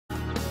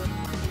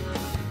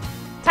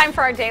Time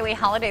for our daily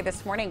holiday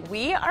this morning.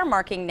 We are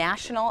marking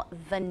National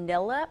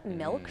Vanilla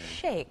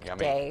Milkshake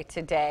Day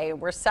today.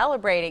 We're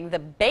celebrating the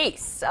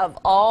base of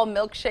all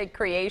milkshake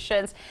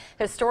creations.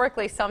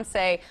 Historically, some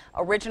say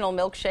original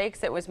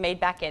milkshakes. It was made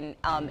back in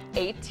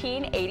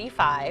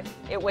 1885.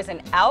 It was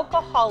an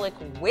alcoholic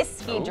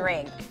whiskey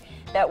drink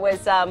that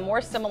was more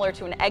similar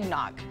to an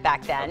eggnog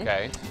back then.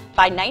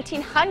 By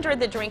 1900,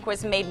 the drink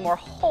was made more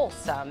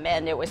wholesome,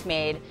 and it was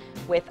made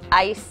with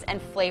ice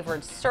and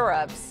flavored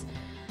syrups.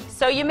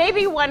 So you may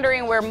be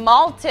wondering where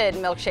malted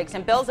milkshakes,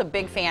 and Bill's a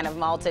big fan of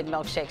malted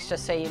milkshakes,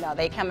 just so you know,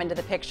 they come into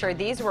the picture.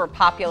 These were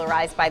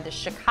popularized by the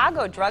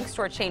Chicago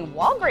drugstore chain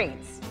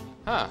Walgreens.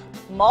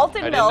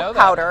 Malted milk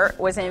powder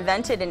was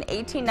invented in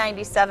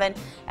 1897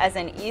 as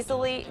an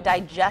easily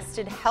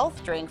digested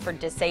health drink for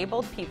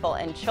disabled people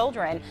and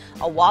children.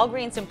 A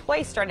Walgreens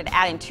employee started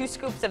adding 2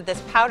 scoops of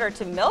this powder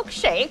to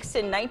milkshakes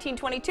in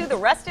 1922. The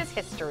rest is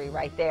history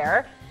right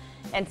there.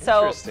 And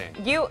so,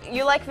 you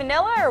like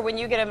vanilla, or when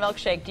you get a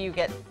milkshake, do you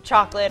get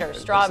chocolate or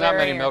strawberry? There's not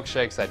many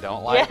milkshakes I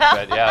don't like,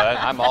 but yeah,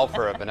 I'm all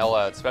for a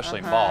vanilla,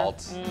 especially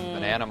malts.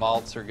 Banana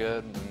malts are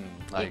good.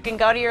 You can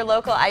go to your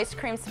local ice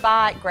cream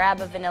spot,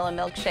 grab a vanilla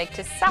milkshake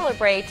to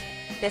celebrate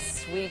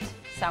this sweet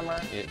summer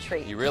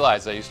treat. You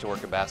realize I used to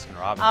work at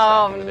Baskin-Robbins.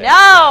 Oh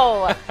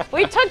no!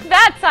 We took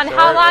bets on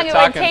how long it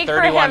would take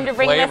for him to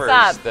bring this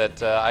up.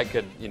 That I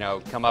could,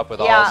 come up with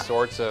all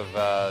sorts of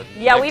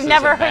we've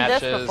never heard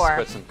this before.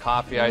 Put some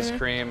coffee ice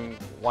cream,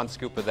 1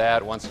 scoop of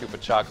that, 1 scoop of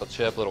chocolate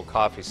chip, little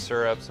coffee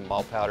syrup, some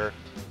malt powder.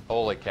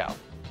 Holy cow!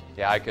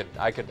 Yeah, I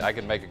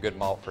could make a good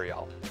malt for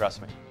y'all.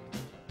 Trust me.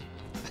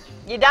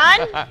 You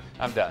done?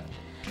 I'm done.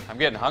 I'm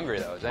getting hungry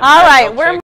though. All right, we're